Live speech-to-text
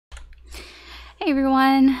Hey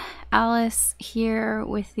everyone, Alice here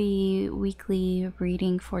with the weekly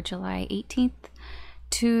reading for July 18th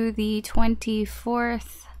to the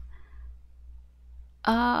 24th.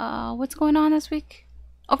 What's going on this week?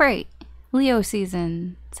 Oh, right, Leo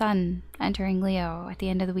season, Sun entering Leo at the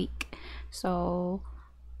end of the week. So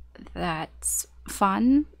that's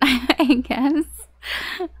fun, I guess.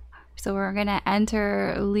 So we're gonna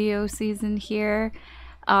enter Leo season here.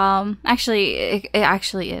 Actually, it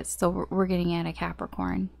actually is. So we're getting at a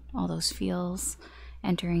Capricorn. All those feels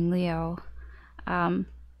entering Leo.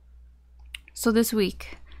 So this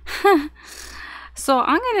week. So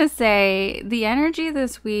I'm going to say the energy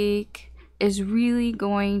this week is really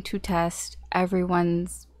going to test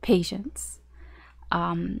everyone's patience.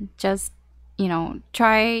 Just,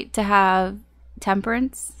 try to have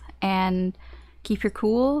temperance and keep your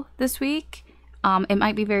cool this week. It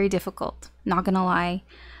might be very difficult, not gonna lie.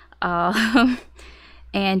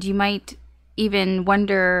 And you might even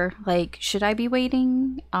wonder, like, should I be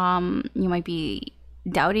waiting? You might be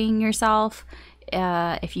doubting yourself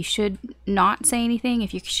if you should not say anything,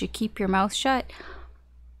 if you should keep your mouth shut.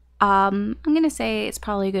 I'm gonna say it's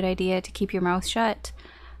probably a good idea to keep your mouth shut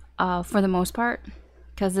for the most part,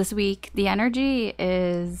 because this week the energy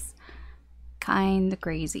is kind of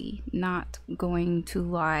crazy, not going to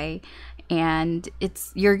lie. And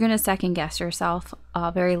you're gonna second guess yourself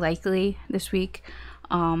very likely this week,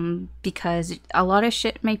 because a lot of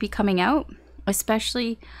shit might be coming out,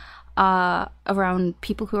 especially around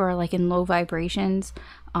people who are like in low vibrations.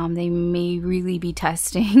 They may really be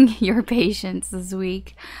testing your patience this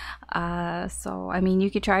week. So I mean, you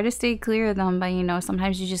could try to stay clear of them, but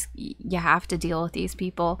sometimes you have to deal with these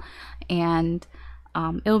people, and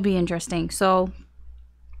it'll be interesting. So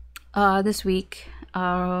this week,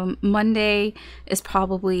 Monday is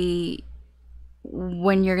probably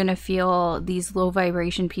when you're gonna feel these low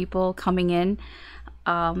vibration people coming in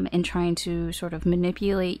and trying to sort of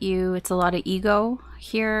manipulate you. It's a lot of ego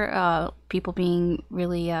here, people being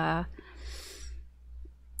really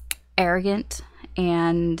arrogant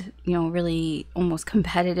and really almost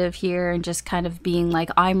competitive here, and just kind of being like,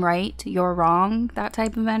 I'm right, you're wrong, that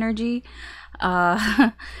type of energy,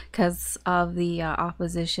 because of the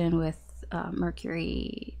opposition with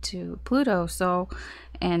Mercury to Pluto. So,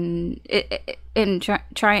 and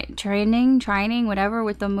trining whatever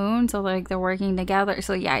with the moon, so like they're working together.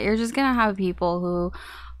 So yeah, you're just gonna have people who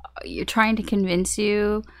you're trying to convince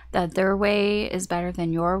you that their way is better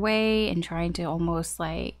than your way, and trying to almost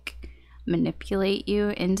like manipulate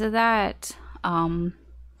you into that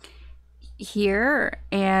here.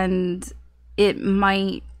 And it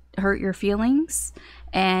might hurt your feelings,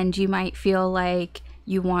 and you might feel like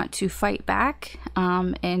you want to fight back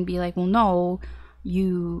and be like, well, no,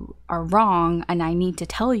 you are wrong, and I need to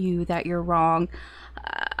tell you that you're wrong.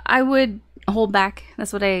 I would hold back.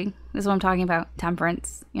 That's what I'm talking about.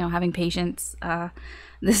 Temperance, having patience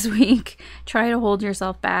this week. Try to hold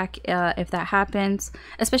yourself back if that happens,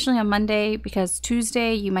 especially on Monday, because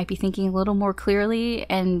Tuesday you might be thinking a little more clearly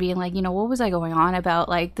and being like, what was I going on about?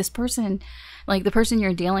 Like, this person, like the person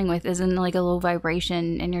you're dealing with is in like a low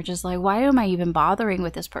vibration, and you're just like, why am I even bothering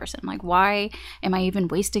with this person? Like, why am I even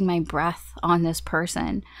wasting my breath on this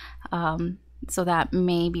person? So that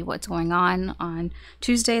may be what's going on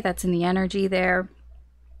Tuesday. That's in the energy there.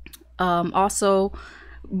 Also,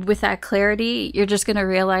 with that clarity, you're just going to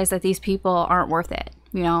realize that these people aren't worth it.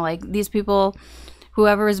 Like these people,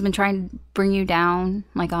 whoever has been trying to bring you down,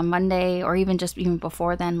 like on Monday or even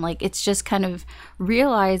before then, like it's just kind of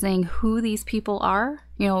realizing who these people are,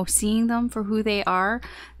 seeing them for who they are.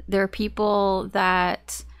 They're people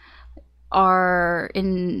that are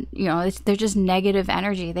in, they're just negative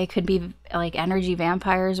energy. They could be like energy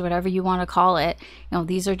vampires, whatever you want to call it.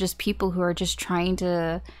 These are just people who are just trying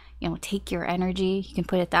to take your energy, you can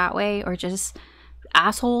put it that way, or just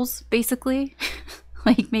assholes, basically.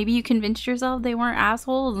 Like, maybe you convinced yourself they weren't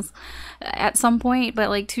assholes at some point, but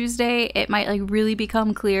like Tuesday, it might like really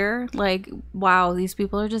become clear, like, wow, these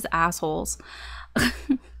people are just assholes.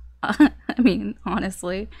 I mean,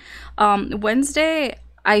 honestly. Wednesday,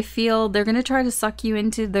 I feel they're going to try to suck you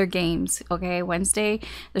into their games, okay? Wednesday,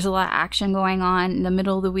 there's a lot of action going on in the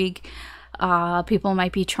middle of the week. People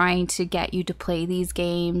might be trying to get you to play these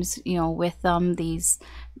games, with them, these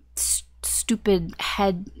stupid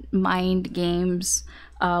head mind games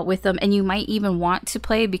with them, and you might even want to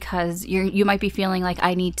play because you might be feeling like,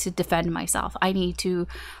 I need to defend myself, I need to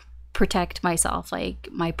protect myself, like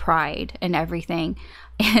my pride and everything.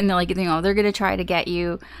 And like, they're gonna try to get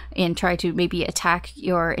you and try to maybe attack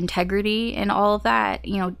your integrity and all of that.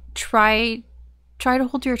 Try to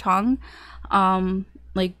hold your tongue.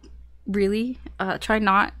 Like, really try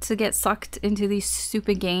not to get sucked into these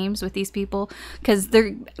stupid games with these people, because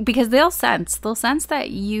they'll sense that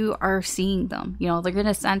you are seeing them. You know, they're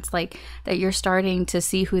gonna sense like that you're starting to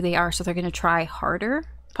see who they are, so they're gonna try harder,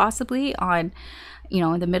 possibly on, you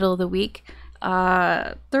know, in the middle of the week.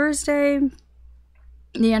 Thursday,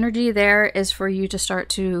 the energy there is for you to start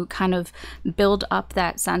to kind of build up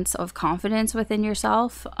that sense of confidence within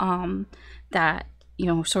yourself, that, you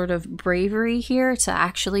know, sort of bravery here to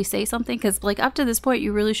actually say something, because like up to this point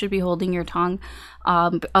you really should be holding your tongue.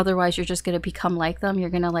 Otherwise you're just going to become like them. You're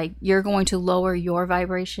going to lower your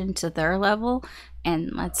vibration to their level,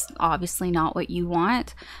 and that's obviously not what you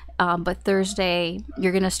want. But Thursday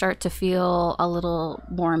you're going to start to feel a little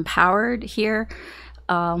more empowered here.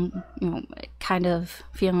 You know, kind of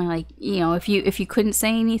feeling like, you know, if you couldn't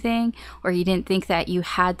say anything, or you didn't think that you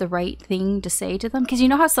had the right thing to say to them, because you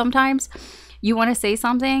know how sometimes you want to say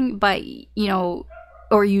something, but you know,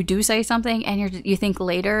 or you do say something and you think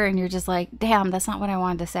later and you're just like, damn, that's not what I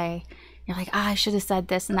wanted to say. You're like, I should have said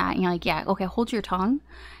this and that. And you're like, yeah, okay, hold your tongue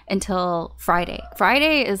until Friday.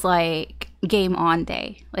 Friday is like game on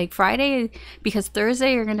day. Like Friday, because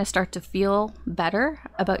Thursday you're going to start to feel better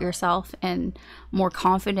about yourself and more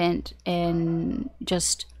confident in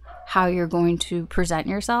just how you're going to present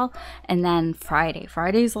yourself. And then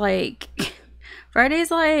Friday's like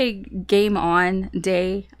game on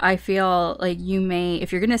day. I feel like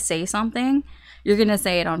if you're going to say something, you're going to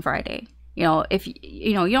say it on Friday. You know, if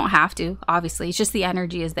you know, you don't have to, obviously. It's just the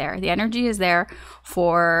energy is there. The energy is there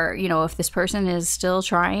for, you know, if this person is still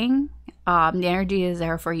trying, the energy is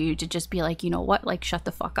there for you to just be like, you know what, like, shut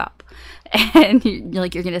the fuck up. And you're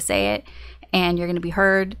going to say it, and you're going to be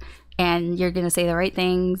heard, and you're going to say the right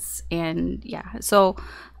things. And yeah, so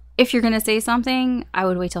if you're going to say something, I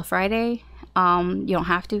would wait till Friday. You don't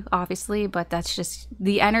have to, obviously, but that's just,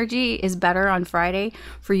 the energy is better on Friday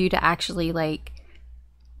for you to actually like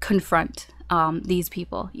confront these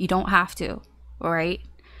people. You don't have to, all right?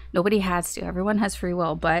 Nobody has to. Everyone has free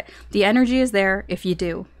will, but the energy is there if you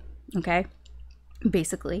do, okay?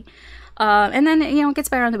 Basically. And then, you know, it gets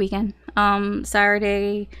better on the weekend.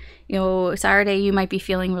 Saturday, you might be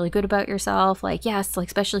feeling really good about yourself. Like, yes, like,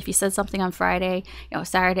 especially if you said something on Friday, you know,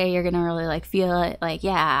 Saturday, you're going to really like feel it. Like,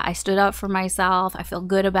 yeah, I stood up for myself. I feel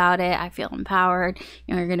good about it. I feel empowered.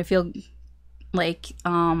 You know, you're going to feel like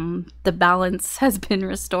the balance has been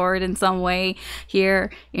restored in some way here.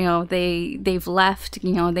 You know, they've left.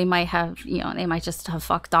 You know, they might just have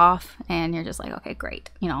fucked off, and you're just like, okay, great,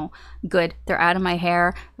 you know, good, they're out of my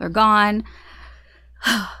hair, they're gone.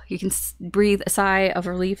 You can breathe a sigh of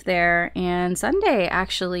relief there. And Sunday,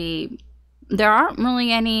 actually, there isn't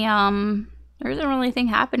really anything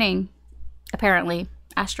happening, apparently,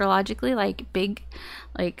 astrologically, like big,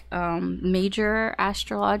 like major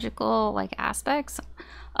astrological like aspects.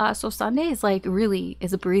 So Sunday is like really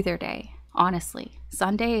is a breather day. Honestly,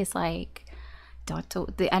 Sunday is like,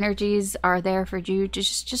 the energies are there for you to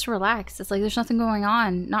just relax. It's like there's nothing going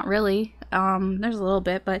on. Not really. There's a little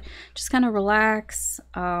bit, but just kind of relax.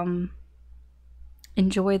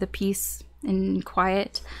 Enjoy the peace and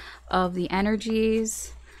quiet of the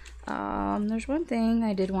energies. There's one thing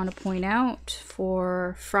I did want to point out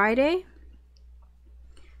for Friday.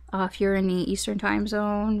 If you're in the Eastern time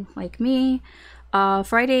zone like me,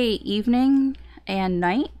 Friday evening and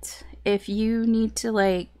night, if you need to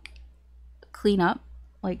like clean up,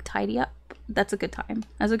 like tidy up, that's a good time.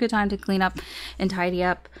 That's a good time to clean up and tidy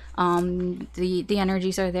up. The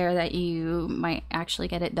energies are there that you might actually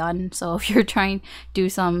get it done. So if you're trying to do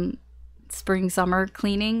some spring summer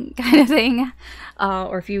cleaning kind of thing,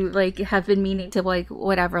 or if you like have been meaning to like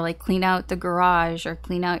whatever, like clean out the garage or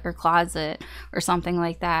clean out your closet or something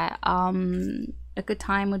like that, a good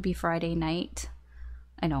time would be Friday night.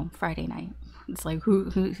 I know, Friday night, it's like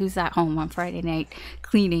who's at home on Friday night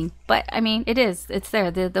cleaning? But I mean, it's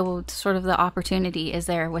there. The sort of the opportunity is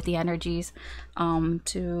there with the energies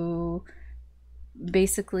to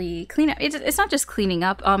basically clean up. It's not just cleaning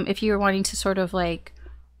up. If you're wanting to sort of like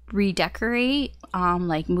redecorate,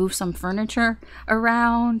 like move some furniture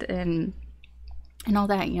around and all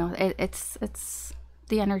that, you know, it's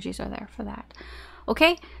the energies are there for that.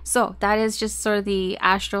 Okay, so that is just sort of the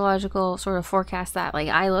astrological sort of forecast that like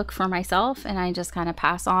I look for myself, and I just kind of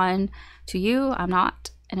pass on to you. I'm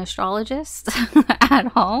not an astrologist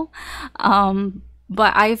at all,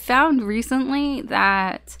 but I found recently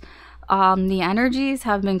that the energies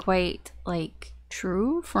have been quite like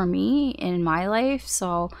true for me in my life.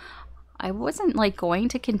 So I wasn't like going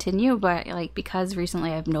to continue, but like because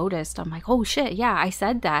recently I've noticed, I'm like, oh shit, yeah, I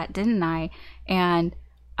said that, didn't I? And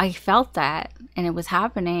I felt that and it was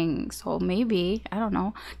happening. So maybe, I don't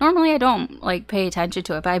know. Normally I don't like pay attention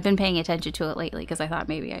to it, but I've been paying attention to it lately because I thought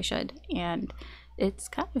maybe I should. And it's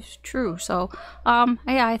kind of true. So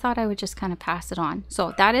yeah, I thought I would just kind of pass it on.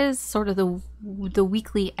 So that is sort of the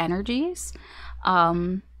weekly energies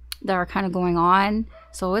that are kind of going on.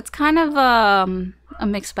 So it's kind of a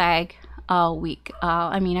mixed bag week.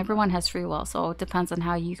 I mean, everyone has free will, so it depends on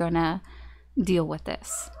how you're gonna deal with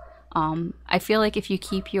this. I feel like if you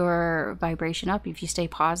keep your vibration up, if you stay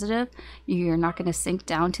positive, you're not going to sink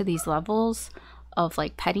down to these levels of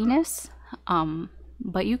like pettiness.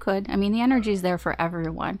 But you could. I mean, the energy is there for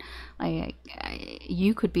everyone.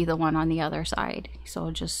 You could be the one on the other side. So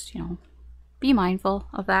just, you know, be mindful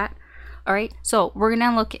of that. All right, so we're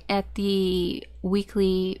gonna look at the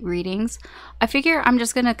weekly readings. I figure I'm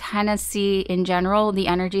just gonna kind of see in general the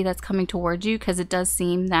energy that's coming towards you, because it does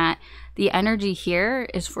seem that the energy here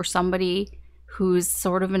is for somebody who's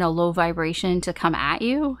sort of in a low vibration to come at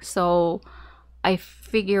you. So I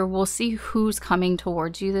figure we'll see who's coming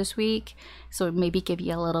towards you this week. So maybe give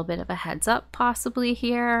you a little bit of a heads up possibly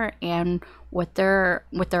here and what they're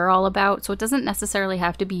all about. So it doesn't necessarily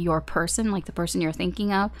have to be your person, like the person you're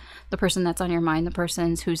thinking of, the person that's on your mind, the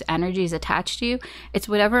person whose energy is attached to you. It's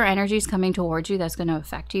whatever energy is coming towards you that's going to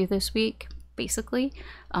affect you this week, basically,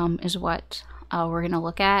 is what we're going to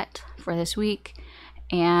look at for this week.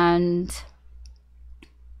 And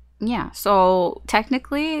yeah, so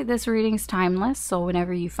technically this reading's timeless, so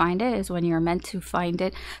whenever you find it is when you're meant to find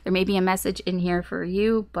it. There may be a message in here for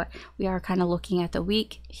you, but we are kind of looking at the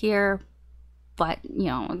week here. But, you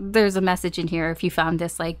know, there's a message in here if you found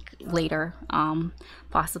this like later.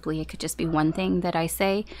 Possibly it could just be one thing that I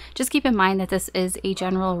say. Just keep in mind that this is a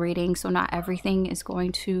general reading, so not everything is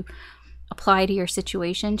going to apply to your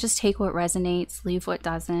situation. Just take what resonates, leave what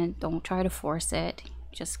doesn't. Don't try to force it.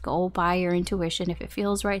 Just go by your intuition. If it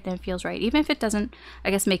feels right, then it feels right. Even if it doesn't,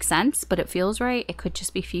 I guess, make sense, but it feels right, it could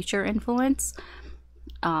just be future influence.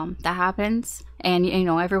 That happens. And, you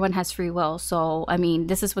know, everyone has free will. So, I mean,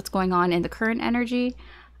 this is what's going on in the current energy.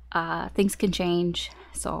 Things can change.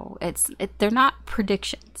 So they're not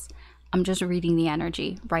predictions. I'm just reading the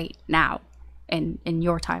energy right now. In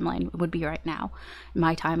your timeline, it would be right now. In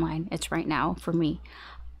my timeline, it's right now for me.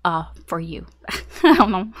 For you. I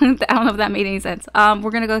don't know if that made any sense. We're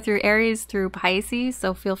going to go through Aries through Pisces,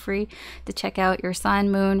 so feel free to check out your sun,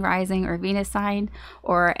 moon, rising, or Venus sign,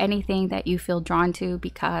 or anything that you feel drawn to,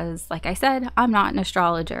 because like I said, I'm not an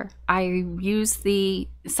astrologer. I use the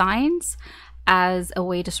signs as a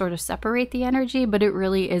way to sort of separate the energy, but it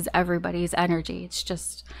really is everybody's energy. It's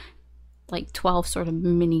just like 12 sort of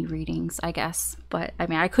mini readings, I guess. But I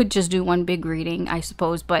mean, I could just do one big reading, I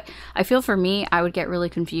suppose, but I feel for me, I would get really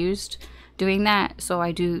confused doing that. So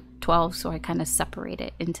I do 12, so I kind of separate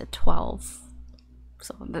it into 12.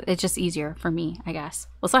 So it's just easier for me, I guess.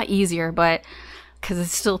 Well, it's not easier, but because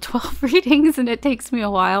it's still 12 readings and it takes me a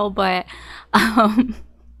while, but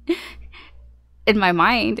in my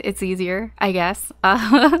mind, it's easier, I guess.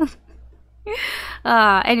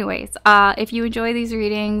 Anyways, if you enjoy these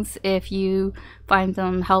readings, if you find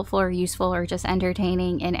them helpful or useful or just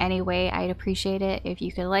entertaining in any way, I'd appreciate it if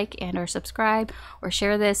you could like and or subscribe or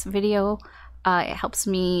share this video. It helps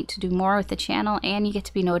me to do more with the channel, and you get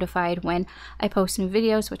to be notified when I post new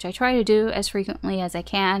videos, which I try to do as frequently as I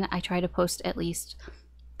can. I try to post at least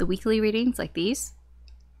the weekly readings like these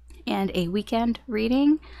and a weekend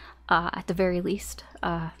reading at the very least.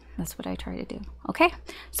 That's what I try to do. Okay,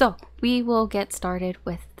 so we will get started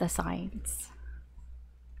with the signs.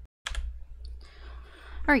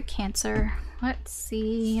 All right, Cancer, let's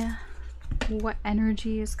see what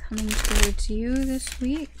energy is coming towards you this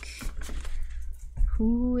week.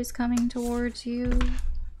 Who is coming towards you?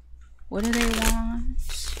 What do they want?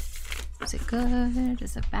 Is it good?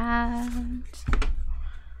 Is it bad?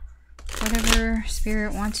 Whatever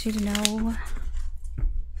Spirit wants you to know.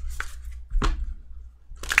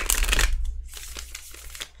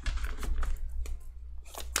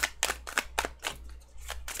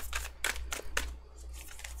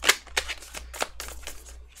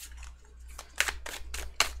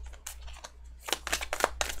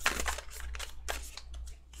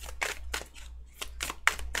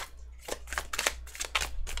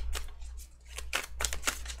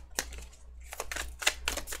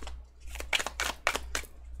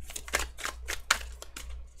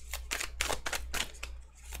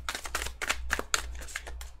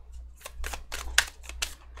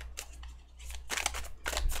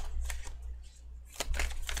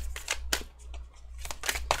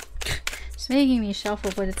 It's making me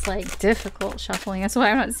shuffle, but it's like difficult shuffling. That's why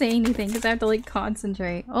I'm not saying anything, because I have to like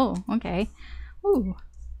concentrate. Oh, okay. Ooh,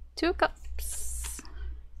 2 of Cups.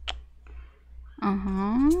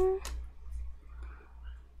 Uh-huh.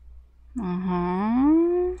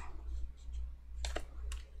 Uh-huh.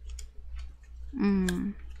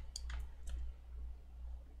 Mm.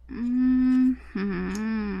 Mm-hmm.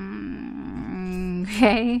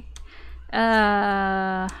 Okay.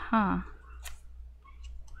 Huh.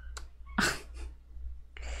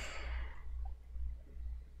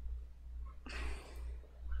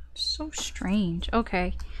 So strange.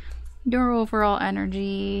 Okay. Your overall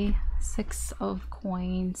energy, 6 of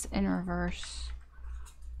coins in reverse.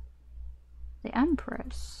 The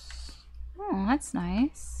Empress. Oh, that's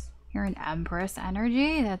nice. You're an Empress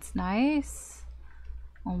energy. That's nice.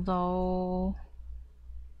 Although...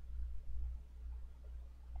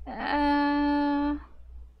 I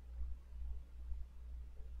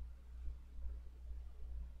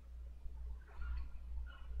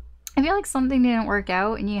feel like something didn't work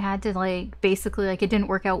out and you had to like basically like it didn't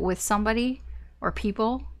work out with somebody or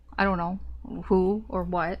people. I don't know who or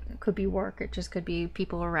what. It could be work, it just could be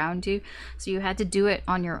people around you. So you had to do it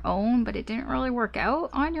on your own, but it didn't really work out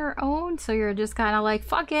on your own. So you're just kind of like,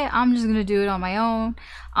 fuck it, I'm just gonna do it on my own.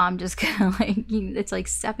 I'm just gonna like, it's like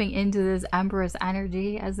stepping into this Empress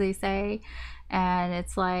energy, as they say. And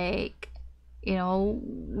it's like, you know,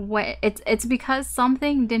 what it's because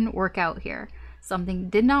something didn't work out here. Something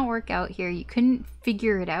did not work out here. You couldn't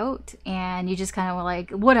figure it out, and you just kind of were like,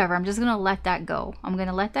 whatever, I'm just gonna let that go. I'm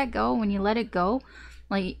gonna let that go. When you let it go,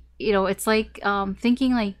 like, you know, it's like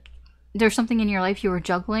thinking like there's something in your life you were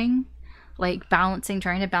juggling, like balancing,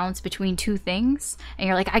 trying to balance between two things, and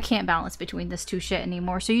you're like, I can't balance between this two shit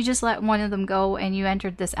anymore. So you just let one of them go, and you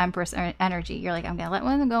entered this Empress energy. You're like, I'm gonna let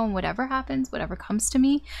one of them go, and whatever happens, whatever comes to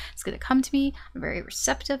me, it's gonna come to me. I'm very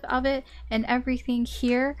receptive of it and everything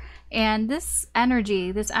here. And this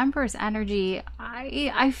energy, this Empress energy,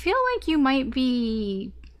 I feel like you might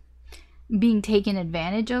be being taken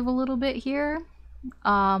advantage of a little bit here.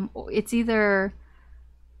 It's either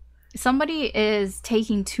somebody is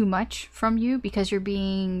taking too much from you because you're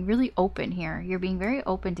being really open here. You're being very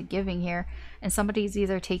open to giving here, and somebody's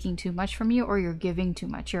either taking too much from you or you're giving too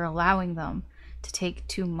much. You're allowing them to take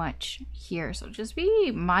too much here. So just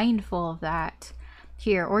be mindful of that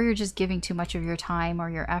here, or you're just giving too much of your time or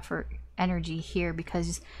your effort, energy here,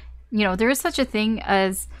 because, you know, there is such a thing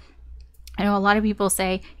as, I know a lot of people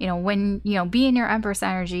say, you know, when, you know, be in your Empress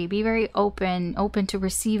energy, be very open to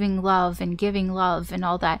receiving love and giving love and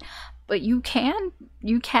all that. But you can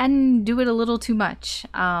do it a little too much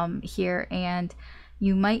here, and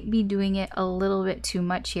you might be doing it a little bit too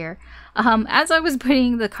much here. As I was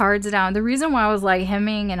putting the cards down, the reason why I was like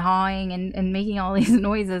hemming and hawing and making all these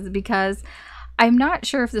noises, because I'm not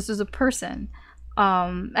sure if this is a person.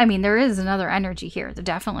 I mean, there is another energy here. There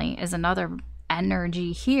definitely is another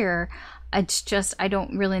energy here. It's just, I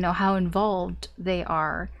don't really know how involved they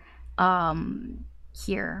are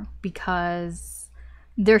here, because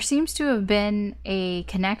there seems to have been a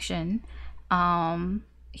connection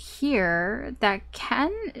here that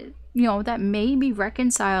can, you know, that may be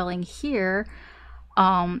reconciling here,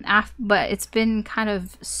 but it's been kind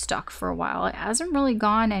of stuck for a while. It hasn't really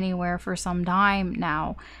gone anywhere for some time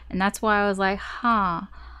now, and that's why I was like, huh,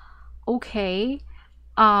 okay.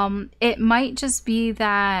 It might just be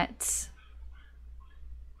that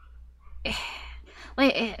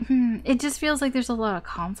like it just feels like there's a lot of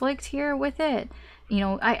conflict here with it. You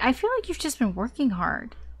know, I feel like you've just been working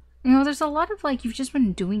hard. You know, there's a lot of like, you've just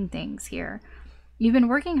been doing things here. You've been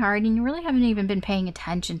working hard and you really haven't even been paying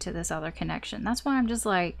attention to this other connection. That's why I'm just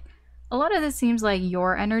like, a lot of this seems like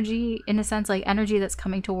your energy, in a sense, like energy that's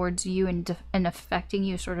coming towards you and affecting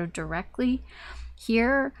you sort of directly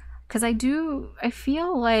here. Because I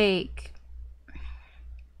feel like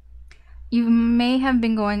you may have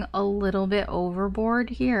been going a little bit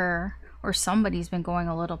overboard here, or somebody's been going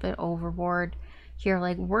a little bit overboard here,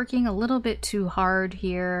 like working a little bit too hard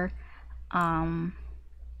here, and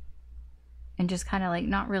just kind of like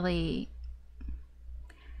not really,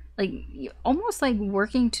 like almost like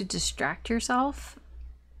working to distract yourself,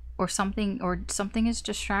 or something is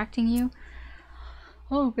distracting you.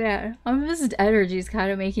 Oh man, this energy is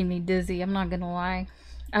kind of making me dizzy. I'm not gonna lie.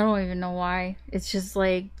 I don't even know why. It's just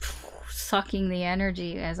like sucking the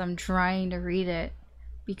energy as I'm trying to read it,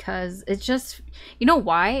 because it's just, you know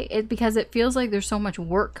why? Because it feels like there's so much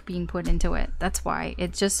work being put into it. That's why. I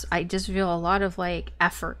just feel a lot of like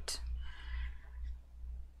effort.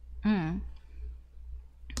 I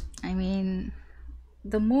mean,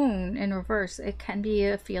 the moon in reverse, it can be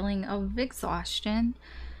a feeling of exhaustion,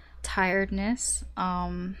 tiredness,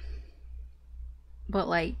 but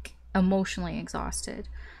like emotionally exhausted.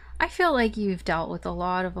 I feel like you've dealt with a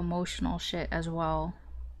lot of emotional shit as well.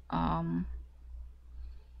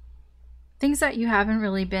 things that you haven't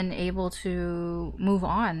really been able to move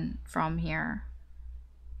on from here.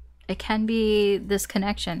 It can be this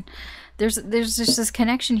connection. There's just this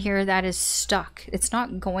connection here that is stuck. It's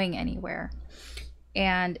not going anywhere.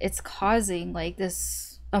 And it's causing like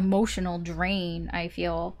this emotional drain, I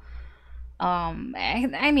feel.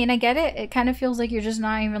 I mean, I get it. It kind of feels like you're just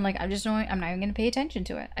not even like, I'm not even going to pay attention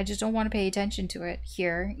to it. I just don't want to pay attention to it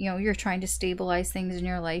here. You know, you're trying to stabilize things in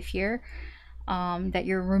your life here. That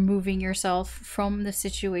you're removing yourself from the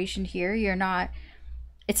situation here.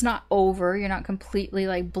 It's not over. You're not completely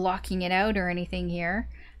like blocking it out or anything here.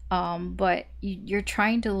 But you're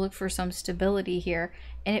trying to look for some stability here.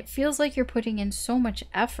 And it feels like you're putting in so much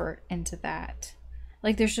effort into that.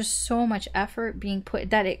 Like there's just so much effort being put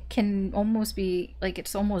that it can almost be like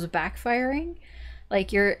it's almost backfiring.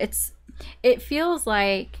 Like it feels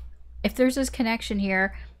like if there's this connection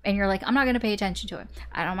here and you're like, I'm not going to pay attention to it.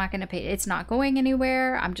 I'm not going to pay. It's not going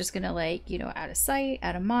anywhere. I'm just going to like, you know, out of sight,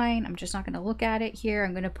 out of mind. I'm just not going to look at it here.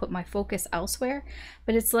 I'm going to put my focus elsewhere.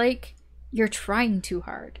 But it's like you're trying too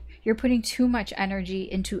hard. You're putting too much energy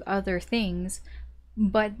into other things,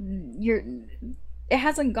 but it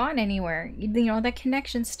hasn't gone anywhere. You know, that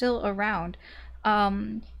connection's still around.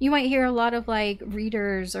 You might hear a lot of like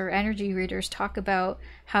readers or energy readers talk about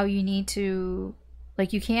how you need to,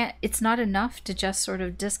 like, it's not enough to just sort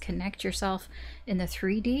of disconnect yourself in the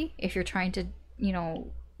 3D. If you're trying to, you know,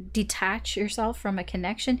 detach yourself from a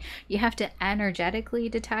connection, you have to energetically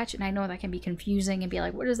detach. And I know that can be confusing and be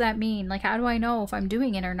like, what does that mean? Like, how do I know if I'm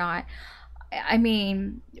doing it or not? I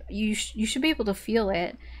mean, you should be able to feel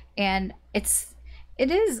it. And it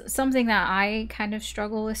is something that I kind of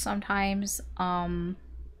struggle with sometimes.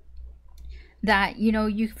 That, you know,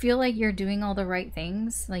 you feel like you're doing all the right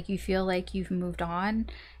things, like you feel like you've moved on,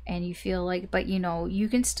 and you feel like, but you know, you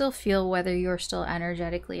can still feel whether you're still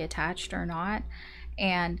energetically attached or not.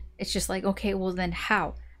 And it's just like, okay, well then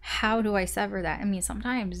how do I sever that? I mean,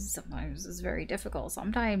 sometimes it's very difficult.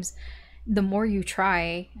 Sometimes the more you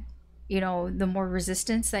try, you know, the more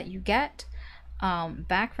resistance that you get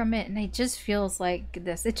back from it. And it just feels like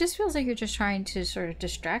this. It just feels like you're just trying to sort of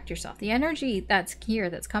distract yourself. The energy that's here,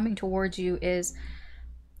 that's coming towards you, is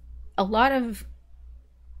a lot of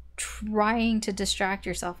trying to distract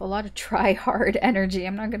yourself, a lot of try hard energy.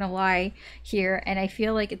 I'm not gonna lie here. And I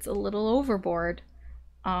feel like it's a little overboard.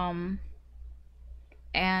 And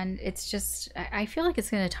it's just, I feel like it's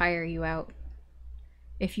gonna tire you out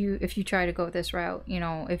if you try to go this route. You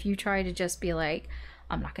know, if you try to just be like,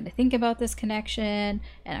 I'm not going to think about this connection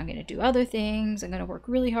and I'm going to do other things. I'm going to work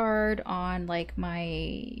really hard on like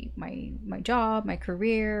my job, my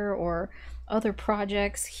career, or other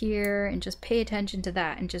projects here, and just pay attention to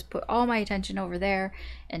that and just put all my attention over there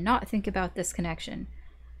and not think about this connection.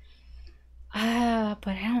 But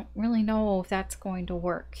I don't really know if that's going to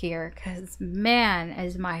work here, because man,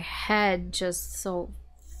 is my head just so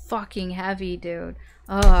fucking heavy, dude.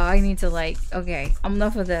 Oh, I need to like, okay,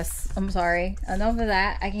 enough of this. I'm sorry. Enough of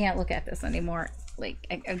that. I can't look at this anymore. Like,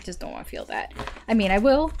 I just don't want to feel that. I mean, I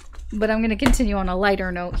will, but I'm going to continue on a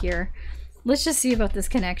lighter note here. Let's just see about this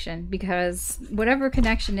connection, because whatever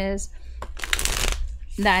connection is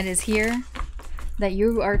that is here, that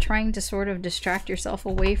you are trying to sort of distract yourself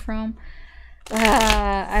away from,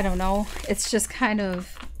 I don't know. It's just kind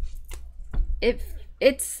of,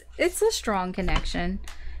 it's a strong connection.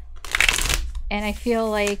 And I feel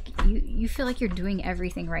like you feel like you're doing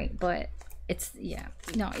everything right, but it's, yeah,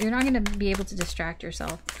 no, you're not going to be able to distract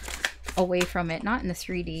yourself away from it. Not in the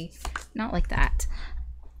 3D, not like that.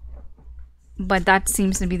 But that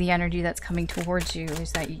seems to be the energy that's coming towards you,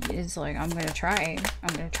 is that is like, I'm going to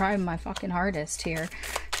try my fucking hardest here.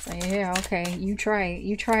 It's like, yeah, okay, you try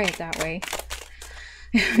it that way.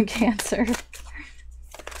 Cancer.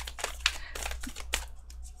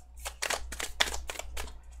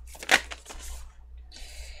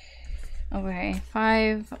 Okay,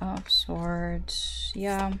 5 of Swords.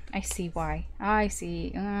 Yeah, I see why. I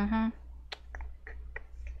see.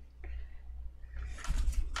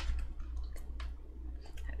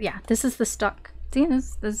 Yeah, this is the stuck. See,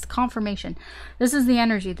 this is confirmation. This is the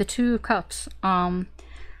energy, the 2 of Cups. The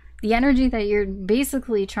energy that you're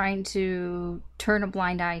basically trying to turn a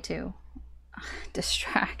blind eye to.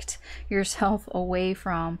 Distract yourself away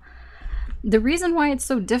from. The reason why it's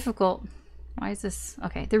so difficult. Why is this?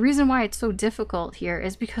 Okay, the reason why it's so difficult here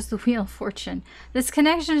is because the Wheel of Fortune. This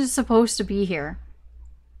connection is supposed to be here.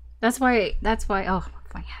 That's why, oh,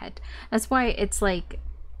 my head. That's why it's like,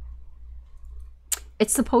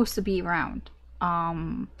 it's supposed to be around.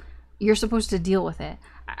 You're supposed to deal with it.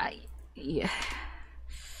 Yeah.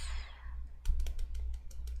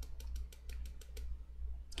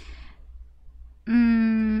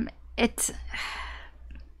 it's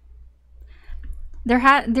there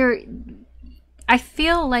I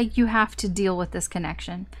feel like you have to deal with this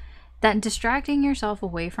connection. That distracting yourself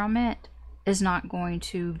away from it is not going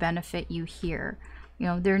to benefit you here. You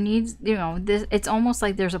know, there needs, you know, this, it's almost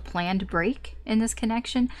like there's a planned break in this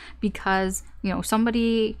connection because, you know,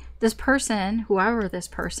 somebody, this person, whoever this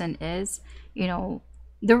person is, you know,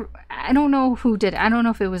 I don't know who did it. I don't know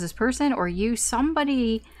if it was this person or you.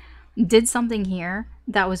 Somebody did something here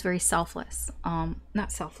that was very selfless.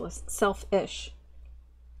 Not selfless, selfish.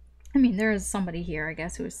 I mean, there is somebody here, I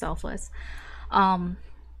guess, who is selfless.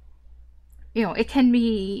 You know, it can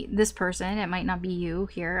be this person. It might not be you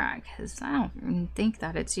here, because I don't even think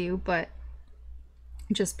that it's you, but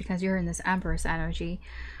just because you're in this Empress energy.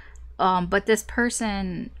 But this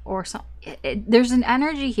person or there's an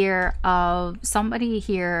energy here of somebody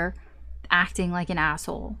here acting like an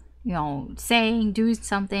asshole. You know, saying, doing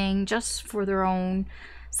something just for their own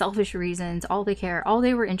selfish reasons. All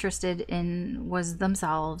they were interested in was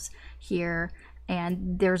themselves here.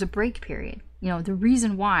 And there's a break period. You know, the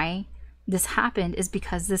reason why this happened is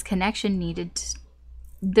because this connection needed to,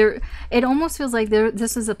 there. It almost feels like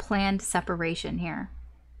this is a planned separation here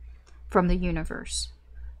from the universe.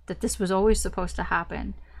 That this was always supposed to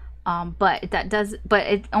happen. But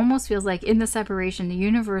it almost feels like in the separation, the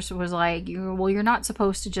universe was like, you're not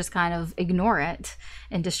supposed to just kind of ignore it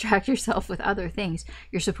and distract yourself with other things.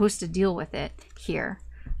 You're supposed to deal with it here.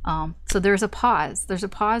 So there's a pause. There's a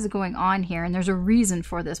pause going on here, and there's a reason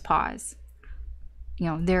for this pause. You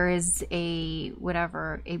know, there is a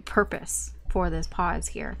purpose for this pause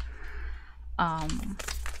here.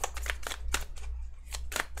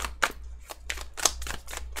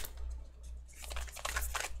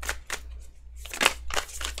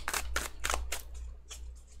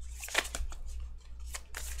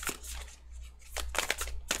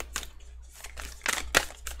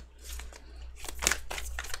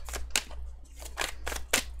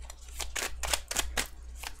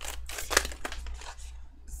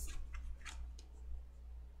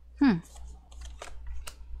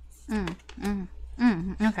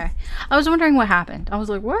 Okay. I was wondering what happened. I was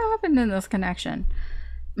like, what happened in this connection?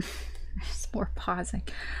 It's more pausing.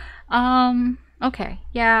 Okay.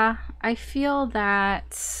 Yeah, I feel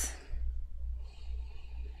that.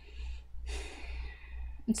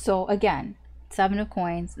 So again, 7 of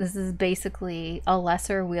Coins. This is basically a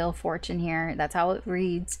lesser Wheel of Fortune here. That's how it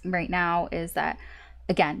reads right now, is that,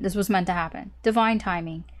 again, this was meant to happen. Divine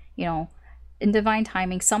timing. You know, in divine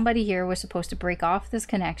timing, somebody here was supposed to break off this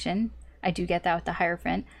connection. I do get that with the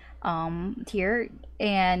Hierophant here,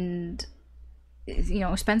 and, you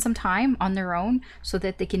know, spend some time on their own so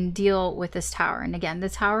that they can deal with this Tower. And again, the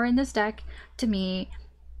Tower in this deck, to me,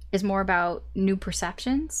 is more about new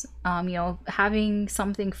perceptions, you know, having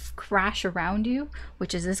something crash around you,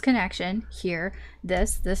 which is this connection here.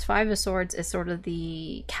 This 5 of Swords is sort of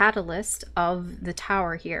the catalyst of the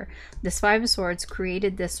Tower here. This 5 of Swords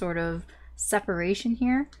created this sort of separation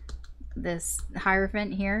here, this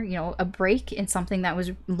Hierophant here, you know, a break in something that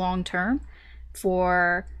was long term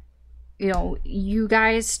for, you know, you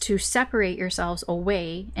guys to separate yourselves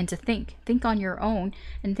away and to think on your own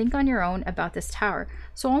about this Tower.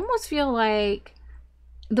 So I almost feel like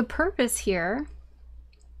the purpose here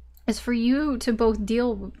is for you to both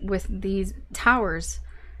deal with these Towers,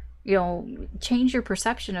 you know, change your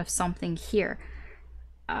perception of something here.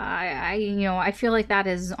 You know, I feel like that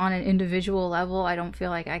is on an individual level. I don't feel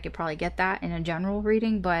like I could probably get that in a general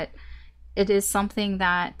reading, but it is something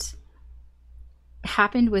that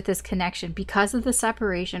happened with this connection because of the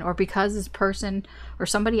separation, or because this person or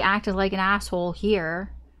somebody acted like an asshole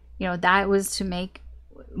here. You know, that was to make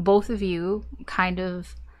both of you kind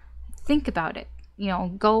of think about it. You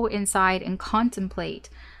know, go inside and contemplate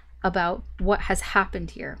about what has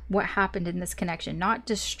happened here, what happened in this connection, not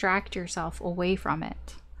distract yourself away from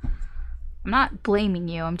it. I'm not blaming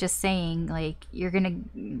you. I'm just saying, like, you're gonna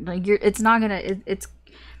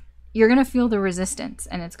feel the resistance,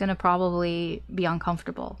 and it's gonna probably be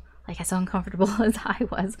uncomfortable, like as uncomfortable as I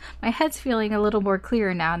was. My head's feeling a little more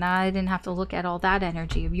clear now I didn't have to look at all that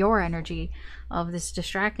energy of your energy, of this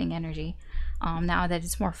distracting energy, now that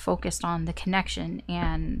it's more focused on the connection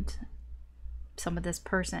and some of this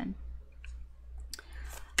person.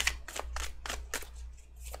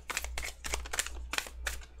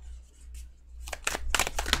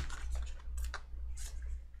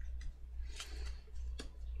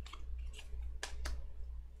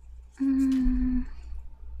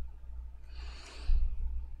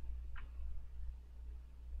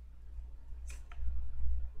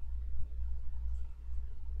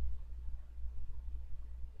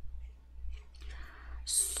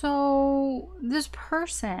 So So this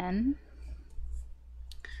person,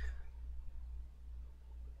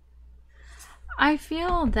 I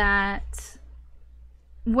feel that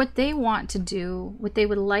what they want to do, what they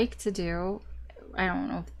would like to do, I don't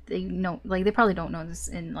know if they know, like they probably don't know this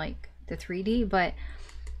in like the 3D, but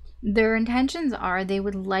their intentions are they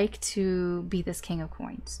would like to be this king of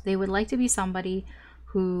coins. They would like to be somebody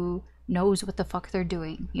who knows what the fuck they're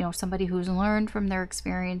doing. You know, somebody who's learned from their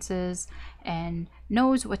experiences and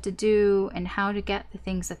knows what to do and how to get the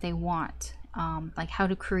things that they want. Like how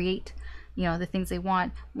to create, you know, the things they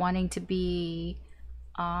want, wanting to be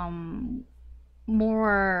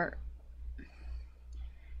more,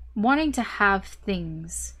 wanting to have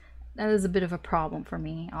things. That is a bit of a problem for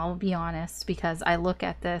me, I'll be honest, because I look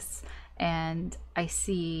at this and I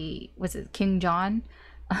see, was it King John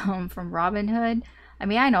from Robin Hood? I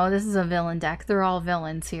mean, I know this is a villain deck, they're all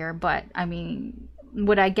villains here, but I mean,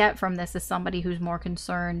 what I get from this is somebody who's more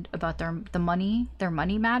concerned about their money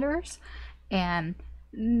matters, and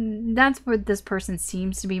that's what this person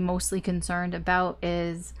seems to be mostly concerned about,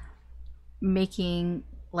 is making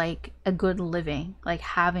like a good living, like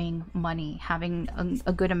having money, having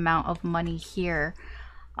a good amount of money here.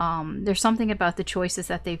 There's something about the choices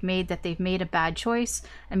that they've made a bad choice,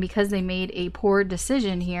 and because they made a poor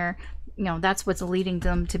decision here, you know, that's what's leading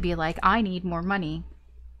them to be like, I need more money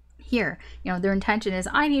here. You know, their intention is,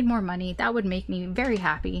 I need more money, that would make me very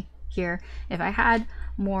happy here if I had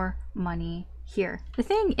more money here. The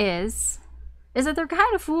thing is that they're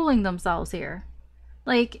kind of fooling themselves here.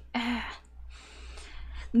 Like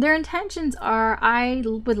their intentions are, I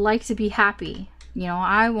would like to be happy. You know,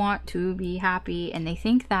 I want to be happy, and they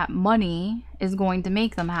think that money is going to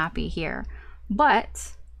make them happy here.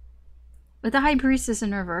 But with the High Priestess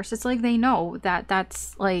in reverse, it's like they know that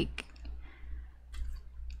that's like,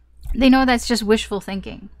 they know that's just wishful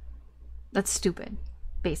thinking. That's stupid,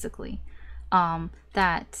 basically.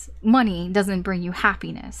 That money doesn't bring you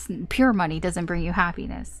happiness. Pure money doesn't bring you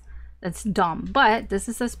happiness. That's dumb. But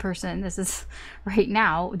this person, this is right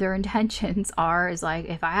now, their intentions is like,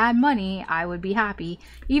 if I had money, I would be happy.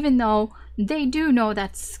 Even though they do know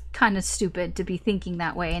that's kind of stupid to be thinking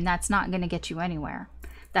that way, and that's not going to get you anywhere.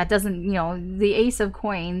 That doesn't, you know, the Ace of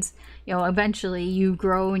Coins, you know, eventually you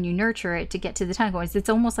grow and you nurture it to get to the 10 coins. It's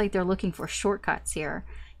almost like they're looking for shortcuts here.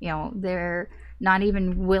 You know, they're not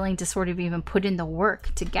even willing to sort of even put in the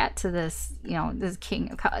work to get to this, you know, this king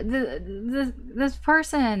of this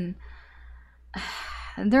person.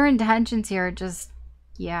 Their intentions here are just,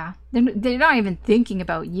 yeah, they're not even thinking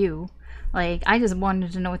about you. Like, I just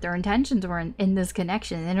wanted to know what their intentions were in this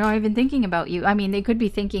connection. They're not even thinking about you. I mean, they could be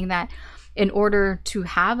thinking that in order to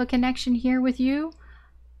have a connection here with you,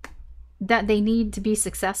 that they need to be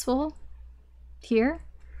successful here.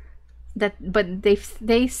 But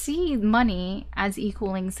they see money as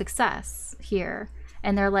equaling success here.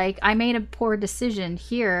 And they're like, I made a poor decision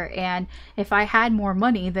here, and if I had more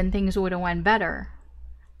money, then things would have went better.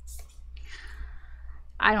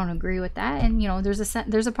 I don't agree with that. And, you know,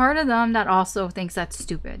 there's a part of them that also thinks that's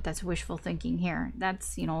stupid. That's wishful thinking here.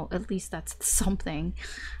 That's, you know, at least that's something.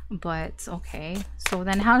 But, okay. So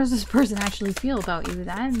then how does this person actually feel about you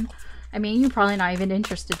then? I mean, you're probably not even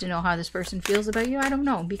interested to know how this person feels about you. I don't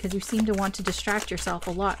know, because you seem to want to distract yourself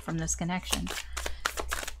a lot from this connection.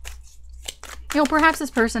 You know, perhaps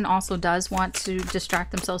this person also does want to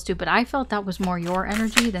distract themselves too, but I felt that was more your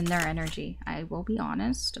energy than their energy. I will be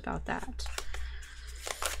honest about that.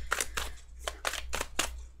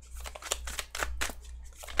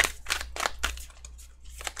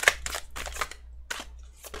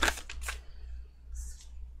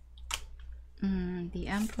 The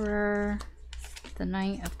Emperor, the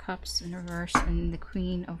Knight of Cups in reverse, and the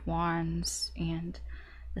Queen of Wands, and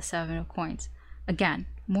the Seven of Coins. Again,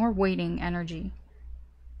 more waiting energy.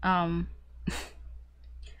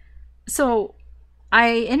 So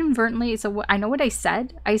I inadvertently, so I know what I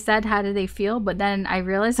said. I said, how do they feel? But then I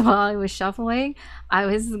realized while I was shuffling, I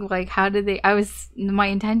was like, how did they, my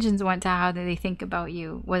intentions went to how do they think about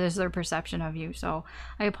you? What is their perception of you? So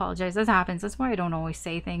I apologize. This happens. That's why I don't always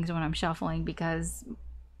say things when I'm shuffling, because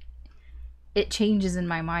it changes in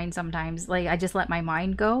my mind sometimes. Like, I just let my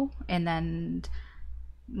mind go, and then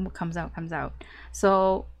what comes out comes out.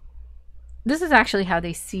 So this is actually how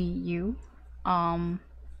they see you.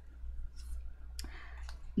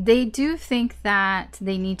 They do think that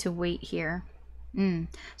they need to wait here.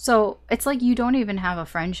 So it's like you don't even have a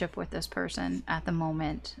friendship with this person at the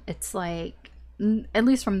moment. It's like, at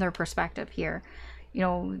least from their perspective here, you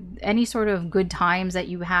know, any sort of good times that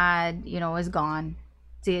you had, you know, is gone.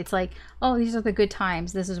 See, it's like, oh, these are the good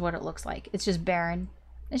times. This is what it looks like. It's just barren.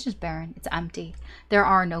 It's just barren. It's empty. There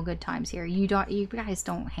are no good times here. You guys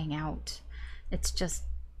don't hang out. it's just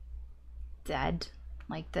dead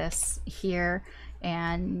like this here.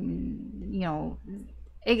 And you know,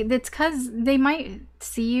 it's because they might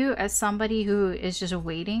see you as somebody who is just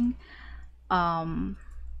waiting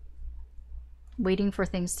waiting for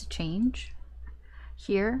things to change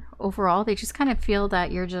here. Overall, they just kind of feel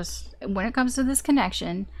that you're just, when it comes to this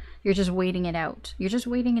connection, you're just waiting it out. You're just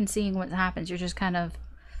waiting and seeing what happens. You're just kind of,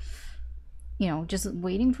 you know, just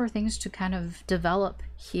waiting for things to kind of develop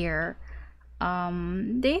here.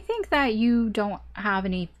 They think that you don't have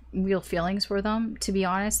any real feelings for them, to be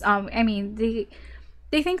honest. I mean,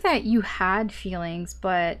 they think that you had feelings,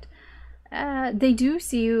 but they do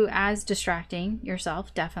see you as distracting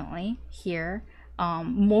yourself, definitely here.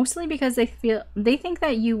 Mostly because they think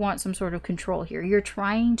that you want some sort of control here. You're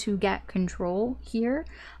trying to get control here,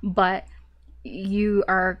 but you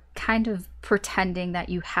are kind of pretending that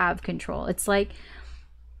you have control. It's like,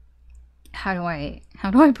 how do I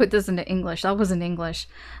put this into English? That wasn't English.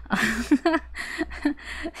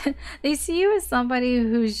 They see you as somebody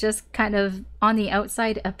who's just kind of on the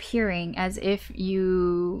outside, appearing as if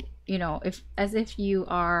as if you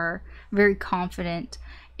are very confident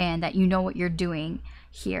and that you know what you're doing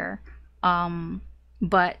here.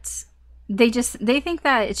 But they think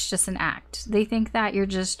that it's just an act. They think that you're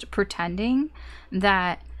just pretending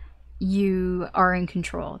that you are in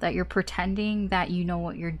control, that you're pretending that you know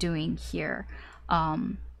what you're doing here.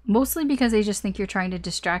 Mostly because they just think you're trying to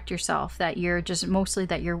distract yourself, that you're just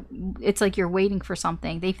it's like you're waiting for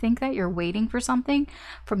something. They think that you're waiting for something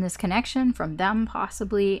from this connection, from them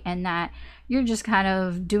possibly, and that you're just kind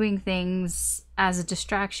of doing things as a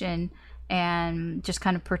distraction and just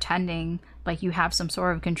kind of pretending like you have some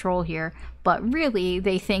sort of control here. But really,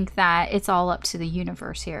 they think that it's all up to the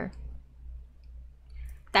universe here.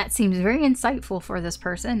 That seems very insightful for this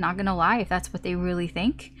person, not gonna lie, if that's what they really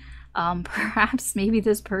think. Perhaps maybe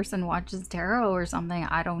this person watches tarot or something,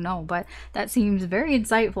 I don't know, but that seems very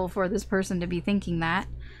insightful for this person to be thinking that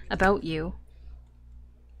about you.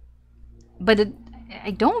 But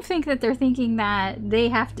I don't think that they're thinking that they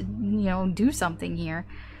have to, do something here.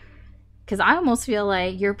 Because I almost feel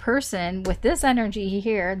like your person with this energy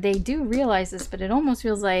here, they do realize this, but it almost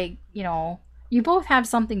feels like, you both have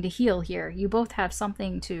something to heal here. You both have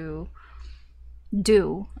something to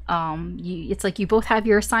do. It's like you both have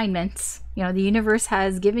your assignments. The universe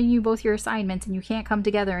has given you both your assignments, and you can't come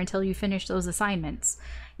together until you finish those assignments,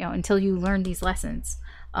 until you learn these lessons.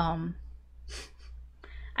 I'm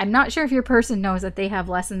not sure if your person knows that they have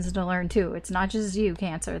lessons to learn too. It's not just you,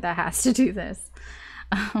 Cancer, that has to do this.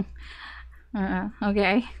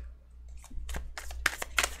 Okay.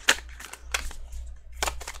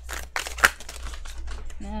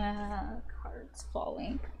 Cards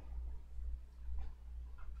falling.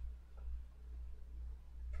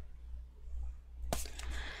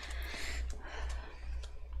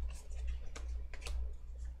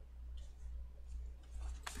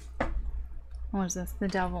 What is this? The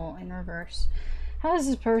Devil in reverse. How does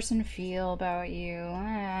this person feel about you?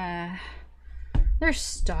 They're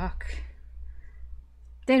stuck.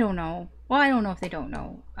 They don't know. Well, I don't know if they don't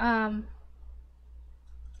know.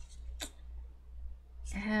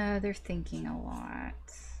 They're thinking a lot.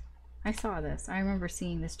 I saw this. I remember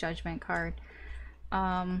seeing this Judgment card.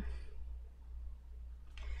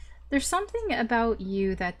 There's something about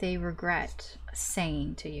you that they regret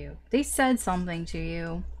saying to you. They said something to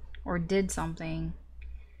you or did something.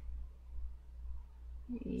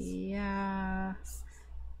 Yeah.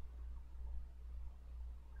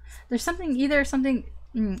 There's something,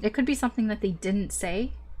 it could be something that they didn't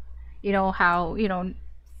say. How,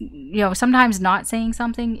 sometimes not saying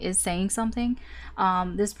something is saying something.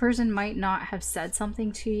 This person might not have said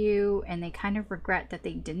something to you, and they kind of regret that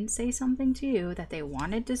they didn't say something to you that they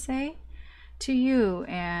wanted to say to you,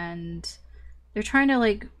 and they're trying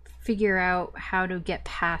to figure out how to get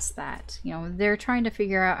past that. They're trying to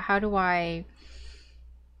figure out, how do I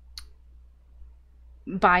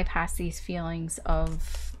bypass these feelings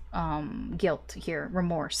of guilt here,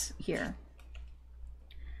 remorse here.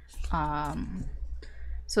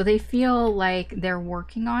 So they feel like they're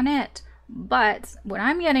working on it, but what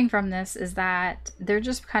I'm getting from this is that they're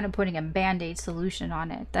just kind of putting a band-aid solution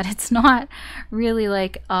on it, that it's not really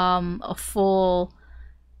a full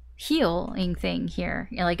healing thing here,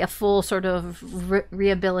 like a full sort of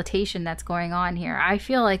rehabilitation that's going on here. I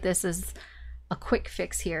feel like this is a quick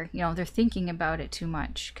fix here. They're thinking about it too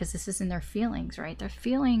much because this isn't their feelings, right? They're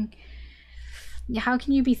feeling. How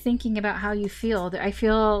can you be thinking about how you feel? I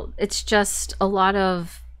feel it's just a lot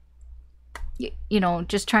of,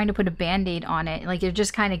 just trying to put a band-aid on it. Like you're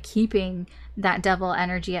just kind of keeping that devil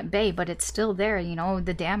energy at bay, but it's still there.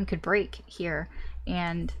 The dam could break here,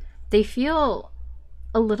 and they feel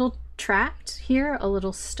a little trapped here, a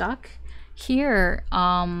little stuck here.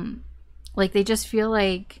 Like they just feel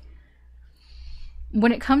like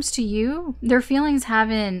when it comes to you, their feelings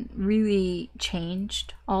haven't really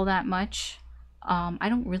changed all that much. I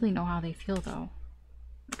don't really know how they feel though,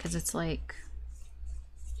 because it's like,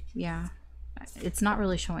 yeah, it's not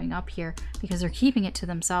really showing up here because they're keeping it to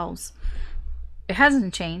themselves. It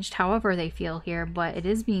hasn't changed however they feel here, but it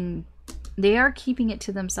is being, they are keeping it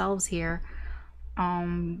to themselves here,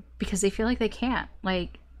 because they feel like they can't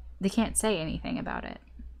say anything about it.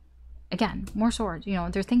 Again, more swords, you know,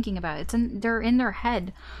 they're thinking about it. They're in their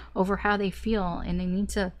head over how they feel, and they need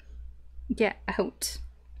to get out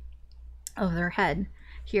of their head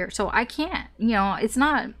here. So I can't, you know, it's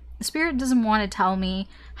not, Spirit doesn't want to tell me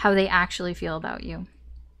how they actually feel about you.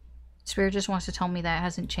 Spirit just wants to tell me that it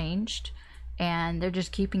hasn't changed, and they're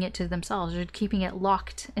just keeping it to themselves. They're keeping it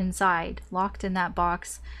locked inside, locked in that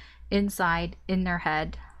box inside in their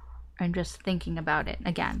head, and just thinking about it.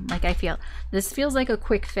 Again, like I feel this feels like a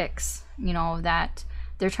quick fix, you know, that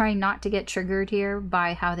they're trying not to get triggered here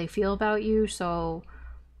by how they feel about you. So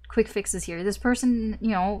quick fixes here. This person, you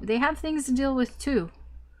know, they have things to deal with too.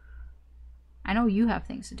 I know you have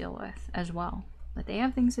things to deal with as well, but they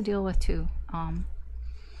have things to deal with too.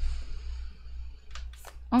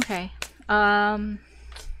 Okay.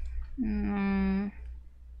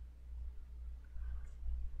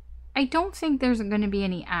 I don't think there's going to be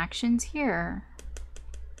any actions here.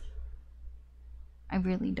 I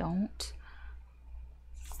really don't.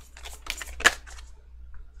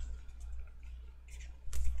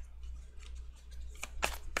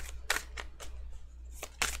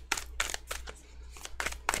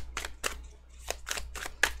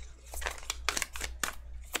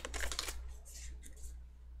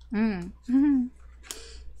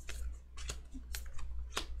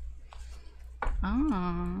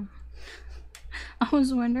 Ah. I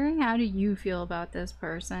was wondering, how do you feel about this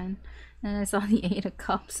person? And I saw the Eight of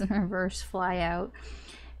Cups in reverse fly out.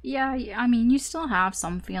 Yeah, I mean, you still have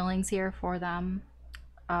some feelings here for them.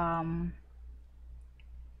 I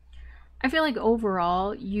feel like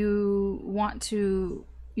overall, you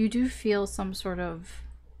do feel some sort of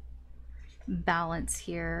balance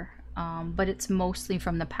here, but it's mostly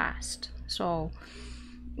from the past. So,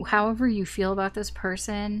 however you feel about this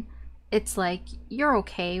person, it's like you're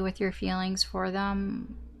okay with your feelings for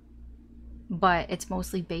them, but it's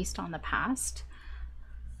mostly based on the past.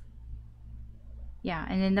 Yeah,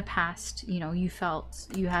 and in the past, you know, you felt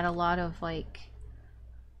you had a lot of like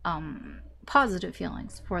positive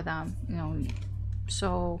feelings for them, you know.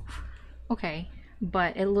 So okay,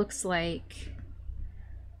 but it looks like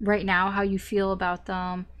right now how you feel about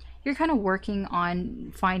them, you're kind of working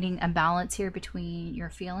on finding a balance here between your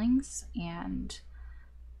feelings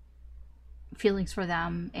for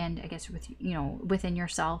them, and I guess with, you know, within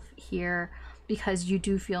yourself here, because you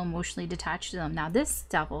do feel emotionally detached to them. Now this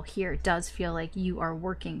devil here does feel like you are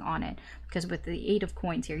working on it, because with the Eight of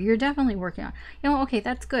Coins here, you're definitely working on, you know, okay,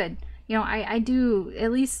 that's good. You know, I do,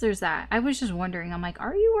 at least there's that. I was just wondering, I'm like,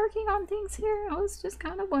 are you working on things here? I was just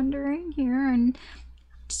kind of wondering here, and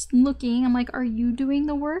just looking, I'm like, are you doing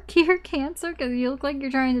the work here, Cancer? Because you look like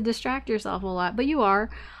you're trying to distract yourself a lot, but you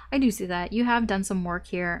are. I do see that you have done some work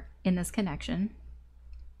here in this connection.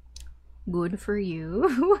 Good for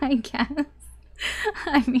you, I guess.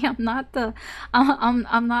 I mean, I'm not the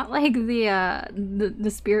I'm not like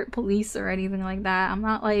the spirit police or anything like that. I'm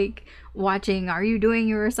not like watching, are you doing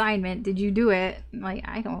your assignment? Did you do it? Like,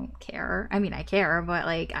 I don't care. I mean, I care, but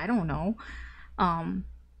like, I don't know.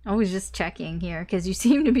 I was just checking here because you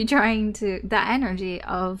seem to be trying to, that energy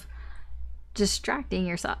of distracting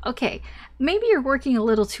yourself. Okay, maybe you're working a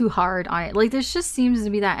little too hard on it. Like, this just seems to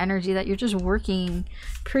be that energy that you're just working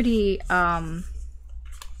pretty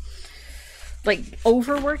like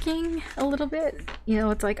overworking a little bit. You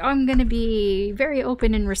know, it's like, oh, I'm gonna be very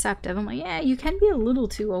open and receptive. I'm like, yeah, you can be a little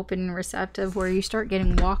too open and receptive where you start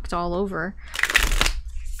getting walked all over.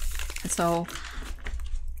 So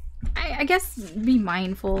I guess be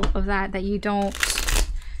mindful of that you don't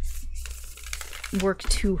work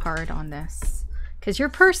too hard on this, because your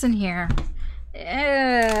person here,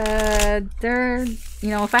 they're, you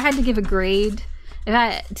know, if I had to give a grade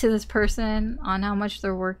to this person on how much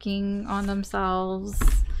they're working on themselves,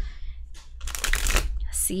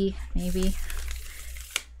 C, maybe.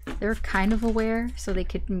 They're kind of aware, so they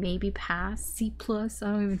could maybe pass. C plus,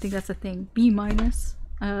 I don't even think that's a thing. B minus,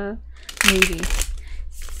 maybe.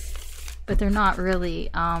 But they're not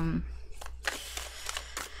really, they're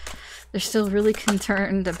still really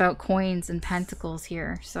concerned about coins and pentacles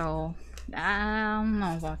here. So, I don't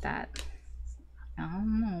know about that. I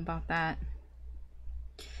don't know about that.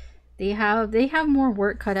 They have more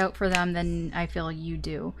work cut out for them than I feel you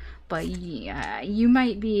do. But yeah, you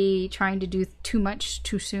might be trying to do too much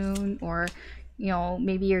too soon, or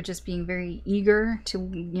maybe you're just being very eager to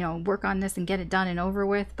work on this and get it done and over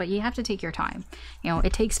with. But you have to take your time.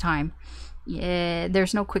 It takes time. Yeah,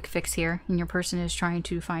 there's no quick fix here, and your person is trying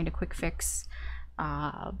to find a quick fix.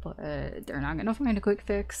 But they're not gonna find a quick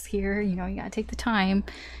fix here. You gotta take the time.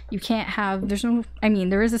 You can't have,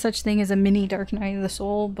 there is a such thing as a mini dark night of the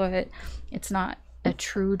soul, but it's not a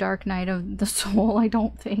true dark night of the soul, I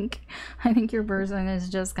don't think. I think your person is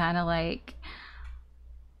just kind of like,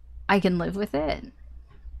 I can live with it.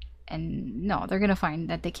 And no, they're gonna find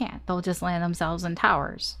that they can't. They'll just land themselves in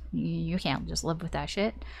towers. You can't just live with that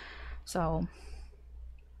shit. So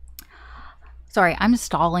sorry, I'm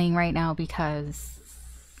stalling right now because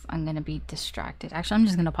I'm gonna be distracted. Actually, I'm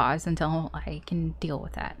just gonna pause until I can deal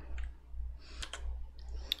with that.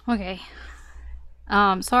 Okay.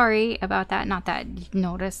 Sorry about that. Not that you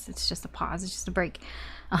noticed. It's just a pause. It's just a break.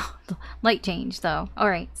 Light change, though. All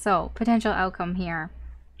right. So potential outcome here.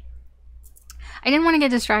 I didn't want to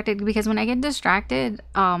get distracted because when I get distracted,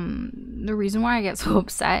 the reason why I get so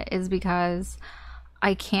upset is because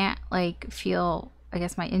I can't feel, I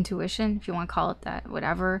guess, my intuition, if you want to call it that,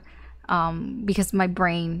 whatever, because my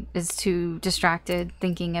brain is too distracted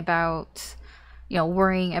thinking about,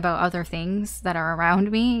 worrying about other things that are around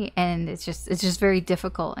me, and it's just very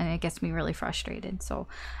difficult, and it gets me really frustrated. So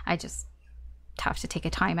I just have to take a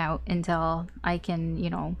time out until I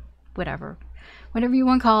can, whatever you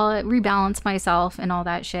want to call it, rebalance myself and all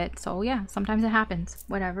that shit. So yeah, sometimes it happens,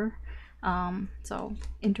 whatever. So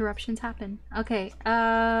interruptions happen. Okay,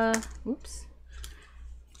 oops.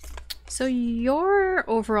 So your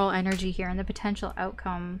overall energy here and the potential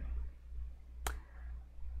outcome,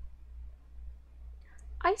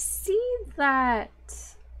 I see that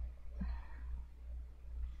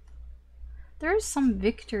there's some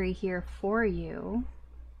victory here for you.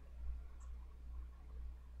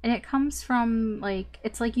 And it comes from,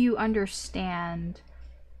 it's like you understand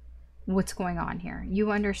what's going on here.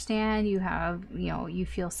 You understand, you have, you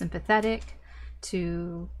feel sympathetic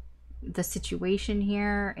to the situation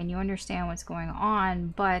here, and you understand what's going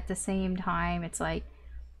on, but at the same time, it's like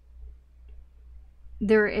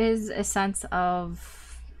there is a sense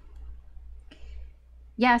of,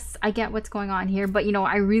 yes, I get what's going on here, but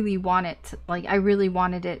I really want it, I really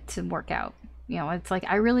wanted it to work out. It's like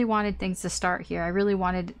I really wanted things to start here. I really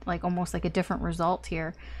wanted almost like a different result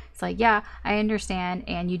here. It's like, yeah, I understand,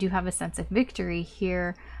 and you do have a sense of victory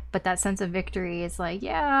here, but that sense of victory is like,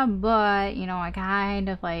 yeah, but I kind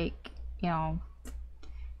of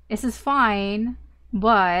this is fine,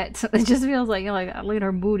 but it just feels like look at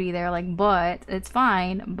her booty there, but it's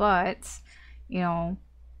fine, but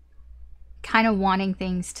kind of wanting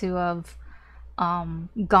things to have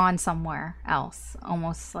gone somewhere else,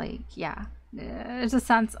 almost yeah. There's a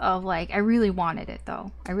sense of I really wanted it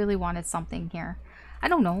though. I really wanted something here. I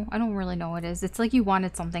don't know. I don't really know what it is. It's like you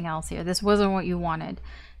wanted something else here. This wasn't what you wanted.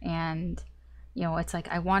 And, it's like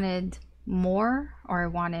I wanted more, or I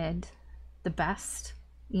wanted the best,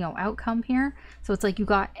 outcome here. So it's like you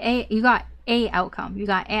got a outcome. You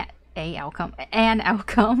got an outcome.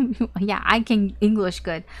 Yeah, I can English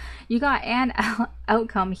good. You got an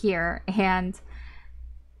outcome here, and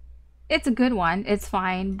it's a good one. It's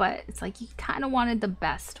fine, but it's like you kind of wanted the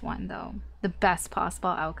best one though. The best possible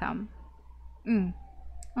outcome.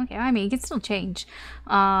 Okay, it can still change.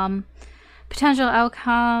 Potential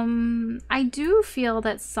outcome. I do feel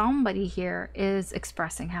that somebody here is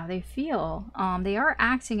expressing how they feel. They are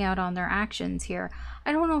acting out on their actions here.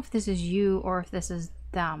 I don't know if this is you or if this is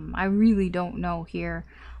them. I really don't know here.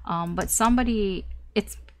 But somebody,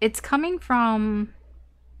 it's coming from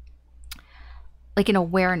an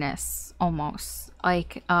awareness almost.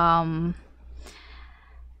 It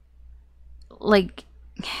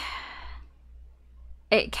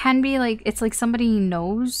can be it's like somebody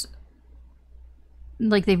knows,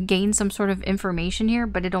 they've gained some sort of information here,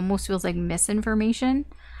 but it almost feels like misinformation.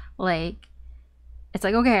 It's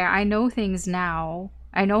like, okay, I know things now.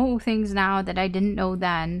 I know things now that I didn't know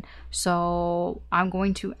then. So I'm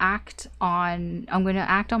going to act on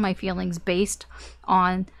my feelings based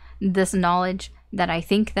on this knowledge that I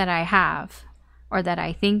think that I have, or that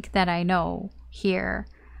I think that I know here.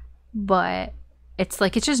 But it's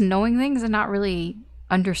just knowing things and not really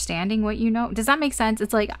understanding what you know. Does that make sense?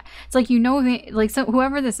 It's like so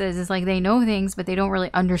whoever this is they know things, but they don't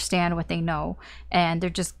really understand what they know, and they're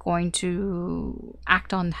just going to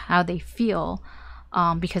act on how they feel,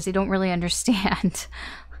 because they don't really understand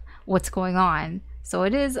what's going on. So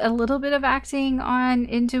it is a little bit of acting on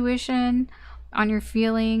intuition, on your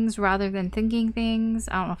feelings rather than thinking things.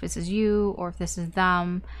 I don't know if this is you or if this is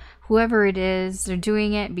them. Whoever it is, they're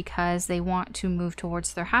doing it because they want to move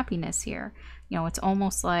towards their happiness here. You know, it's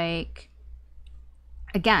almost like,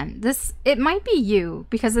 again, it might be you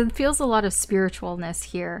because it feels a lot of spiritualness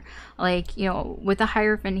here. Like, you know, with the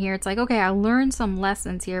Hierophant here, it's like, okay, I learned some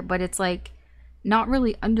lessons here, but it's like not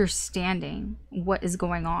really understanding what is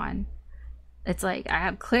going on. It's like I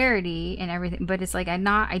have clarity and everything, but it's like I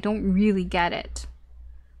don't really get it.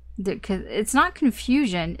 Because it's not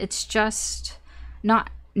confusion, it's just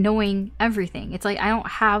not knowing everything. It's like I don't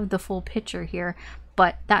have the full picture here,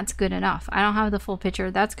 but that's good enough. I don't have the full picture.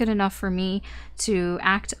 That's good enough for me to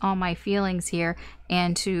act on my feelings here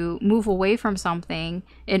and to move away from something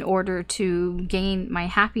in order to gain my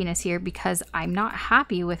happiness here, because I'm not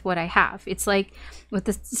happy with what I have. It's like with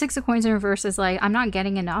the Six of Coins in reverse, is like I'm not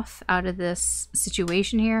getting enough out of this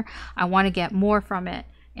situation here. I want to get more from it.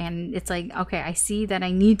 And it's like, okay, I see that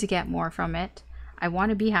I need to get more from it. I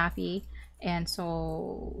want to be happy. And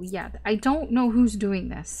so, yeah, I don't know who's doing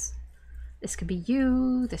this. This could be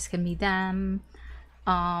you, this could be them.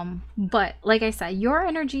 But like I said, your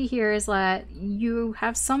energy here is that you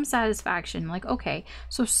have some satisfaction. Like, okay,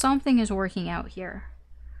 so something is working out here.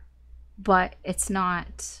 But it's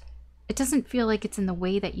not, it doesn't feel like it's in the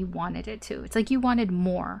way that you wanted it to. It's like you wanted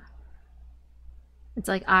more. It's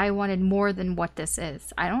like I wanted more than what this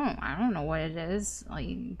is. I don't know what it is,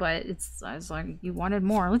 like, but I was like, you wanted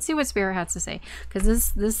more. Let's see what Spirit has to say,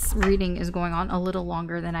 because this reading is going on a little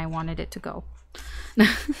longer than I wanted it to go.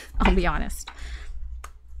 I'll be honest.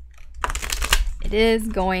 It is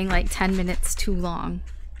going like 10 minutes too long.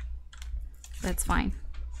 That's fine.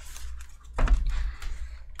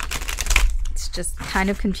 It's just kind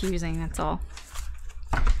of confusing, that's all.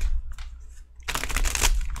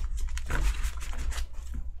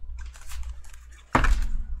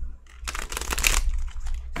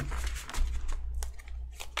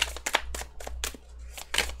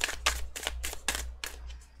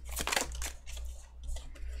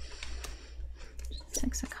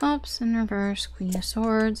 Six of Cups in reverse, Queen of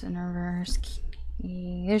Swords in reverse.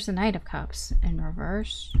 There's the Knight of Cups in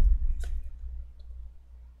reverse.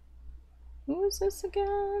 Who is this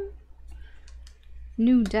again?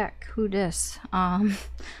 New deck. Who dis?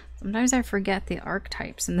 Sometimes I forget the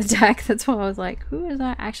archetypes in the deck. That's why I was like, who is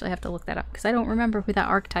that? I actually have to look that up because I don't remember who that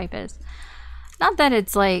archetype is. Not that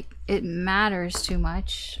it's like it matters too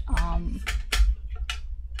much.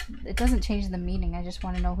 It doesn't change the meaning. I just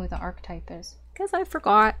want to know who the archetype is because I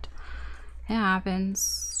forgot. It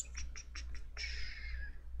happens.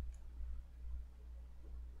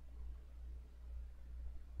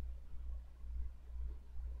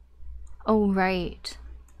 Oh, right.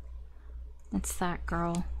 It's that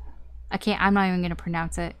girl. I'm not even going to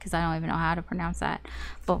pronounce it because I don't even know how to pronounce that.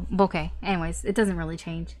 But okay. Anyways, it doesn't really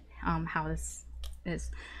change how this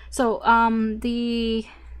is. So,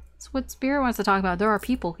 it's what Spirit wants to talk about. There are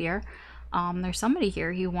people here. There's somebody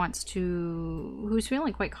here who's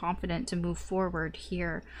feeling quite confident to move forward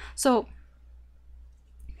here. So,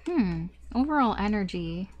 overall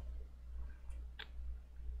energy.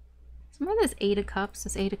 Some of this Eight of Cups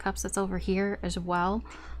that's over here as well.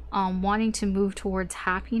 Wanting to move towards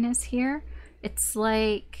happiness here. It's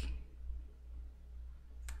like,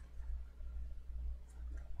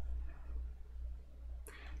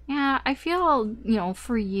 yeah, I feel,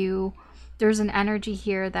 for you, there's an energy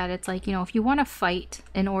here that it's like, if you want to fight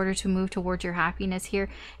in order to move towards your happiness here,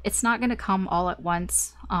 it's not going to come all at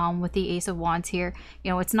once. With the Ace of Wands here,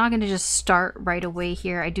 it's not going to just start right away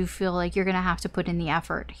here. I do feel like you're going to have to put in the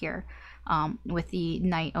effort here. With the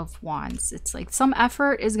Knight of Wands, it's like some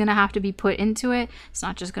effort is going to have to be put into it. It's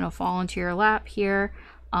not just going to fall into your lap here.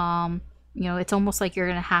 It's almost like you're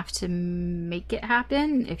going to have to make it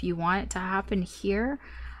happen if you want it to happen here.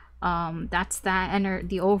 That's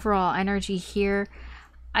the overall energy here.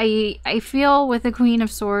 I feel with the Queen of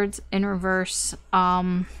Swords in reverse,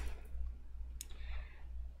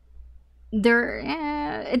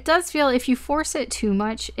 it does feel if you force it too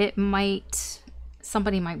much,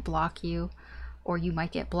 somebody might block you, or you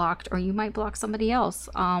might get blocked, or you might block somebody else.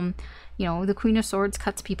 The Queen of Swords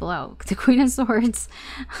cuts people out. The Queen of Swords,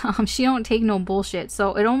 she don't take no bullshit.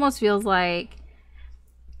 So it almost feels like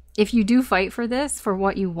if you do fight for this, for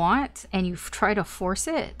what you want, and you try to force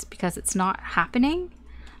it because it's not happening,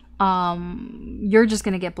 you're just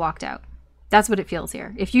going to get blocked out. That's what it feels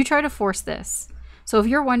here. If you try to force this. So if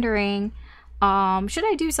you're wondering, should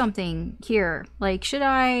I do something here? Like,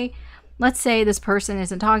 let's say this person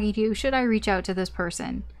isn't talking to you. Should I reach out to this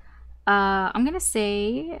person? I'm going to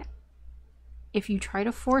say if you try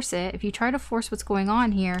to force it, if you try to force what's going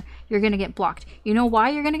on here, you're going to get blocked. You know why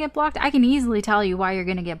you're going to get blocked? I can easily tell you why you're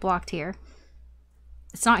going to get blocked here.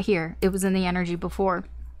 It's not here. It was in the energy before.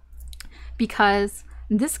 Because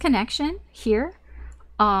this connection here,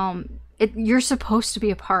 you're supposed to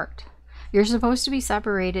be apart. You're supposed to be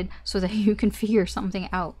separated so that you can figure something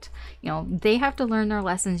out. You know, they have to learn their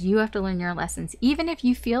lessons. You have to learn your lessons. Even if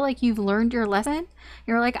you feel like you've learned your lesson,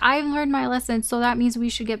 you're like, I've learned my lesson, so that means we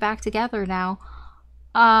should get back together now.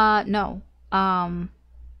 No.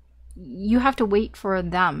 You have to wait for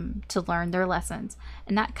them to learn their lessons.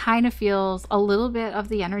 And that kind of feels a little bit of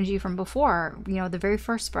the energy from before, you know, the very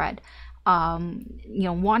first spread. You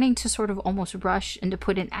know, wanting to sort of almost rush and to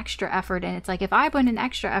put in extra effort. And it's like, if I put an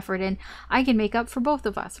extra effort in, I can make up for both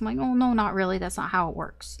of us. I'm like, oh, no, not really. That's not how it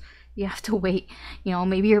works. You have to wait. You know,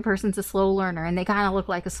 maybe your person's a slow learner and they kind of look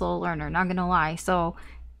like a slow learner, not gonna lie. So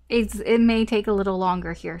it may take a little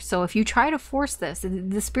longer here. So if you try to force this,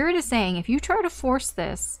 the spirit is saying, if you try to force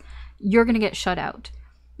this, you're gonna get shut out.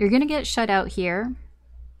 You're gonna get shut out here.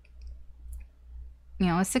 You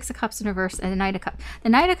know, a Six of Cups in reverse and a Knight of Cups. The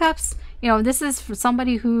Knight of Cups, you know, this is for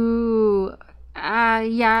somebody who,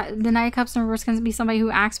 yeah, the Knight of Cups in reverse can be somebody who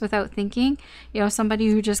acts without thinking. You know, somebody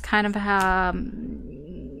who just kind of,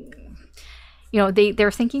 you know, they're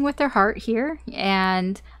thinking with their heart here.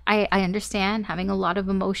 And I understand having a lot of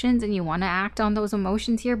emotions and you want to act on those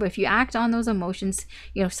emotions here. But if you act on those emotions,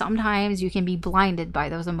 you know, sometimes you can be blinded by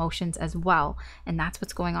those emotions as well. And that's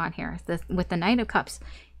what's going on here with the Knight of Cups.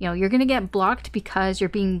 You know, you're going to get blocked because you're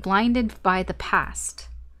being blinded by the past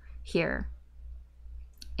here.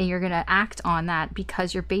 And you're going to act on that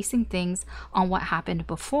because you're basing things on what happened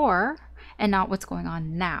before and not what's going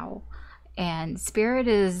on now. And Spirit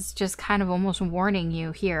is just kind of almost warning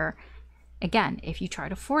you here. Again, if you try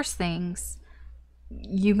to force things,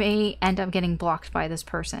 you may end up getting blocked by this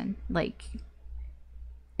person. Like,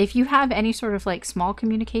 if you have any sort of like small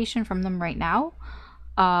communication from them right now,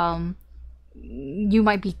 you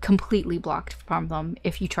might be completely blocked from them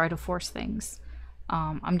if you try to force things.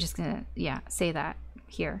 I'm just gonna, yeah, say that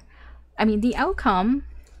here. I mean, the outcome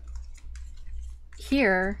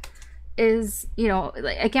here is, you know,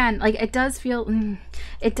 again, like it does feel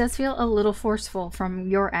a little forceful from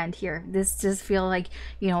your end here. This does feel like,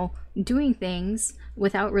 you know, doing things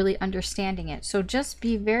without really understanding it. So just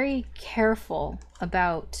be very careful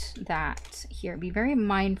about that here. Be very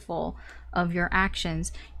mindful of your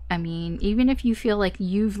actions. I mean, even if you feel like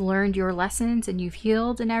you've learned your lessons and you've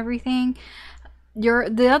healed and everything,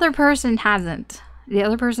 the other person hasn't. The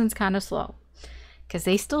other person's kind of slow. Because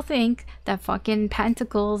they still think that fucking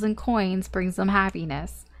pentacles and coins brings them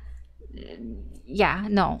happiness. Yeah,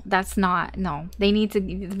 no, that's not, no. They need to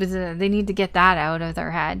get that out of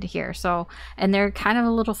their head here. So, and they're kind of a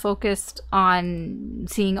little focused on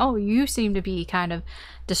seeing, oh, you seem to be kind of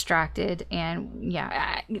distracted. And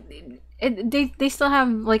yeah, they still have,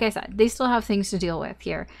 like I said, they still have things to deal with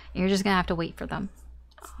here. You're just going to have to wait for them.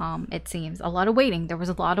 It seems a lot of waiting. There was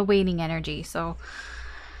a lot of waiting energy. So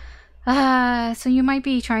you might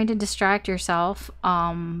be trying to distract yourself,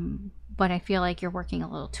 but I feel like you're working a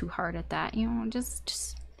little too hard at that. You know,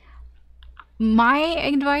 just my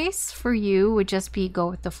advice for you would just be go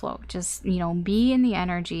with the flow. Just, you know, be in the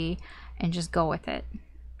energy and just go with it.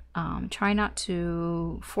 Try not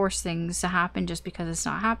to force things to happen just because it's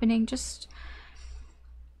not happening. Just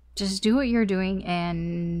do what you're doing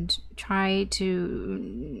and try to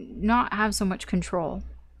not have so much control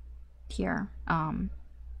here.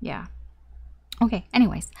 Yeah. Okay,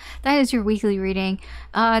 anyways, that is your weekly reading.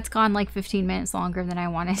 It's gone like 15 minutes longer than I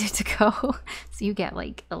wanted it to go. So you get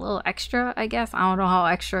like a little extra, I guess. I don't know how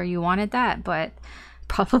extra you wanted that, but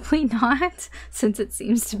probably not, since it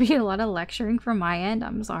seems to be a lot of lecturing from my end.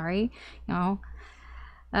 I'm sorry, you know.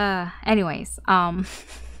 Anyways,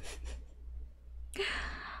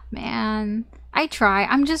 man, I try.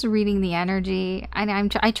 I'm just reading the energy, and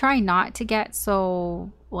I try not to get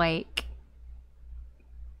so like,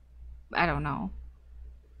 I don't know,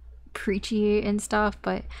 preachy and stuff,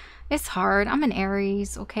 but it's hard. I'm an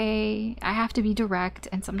Aries, okay? I have to be direct,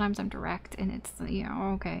 and sometimes I'm direct, and it's, you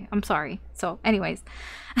know, okay. I'm sorry. So anyways,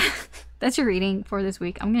 that's your reading for this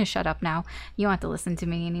week. I'm gonna shut up now. You don't have to listen to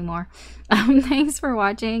me anymore. Thanks for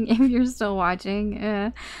watching, if you're still watching,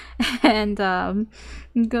 and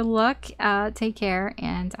good luck. Take care,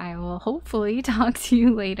 and I will hopefully talk to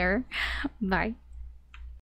you later. Bye.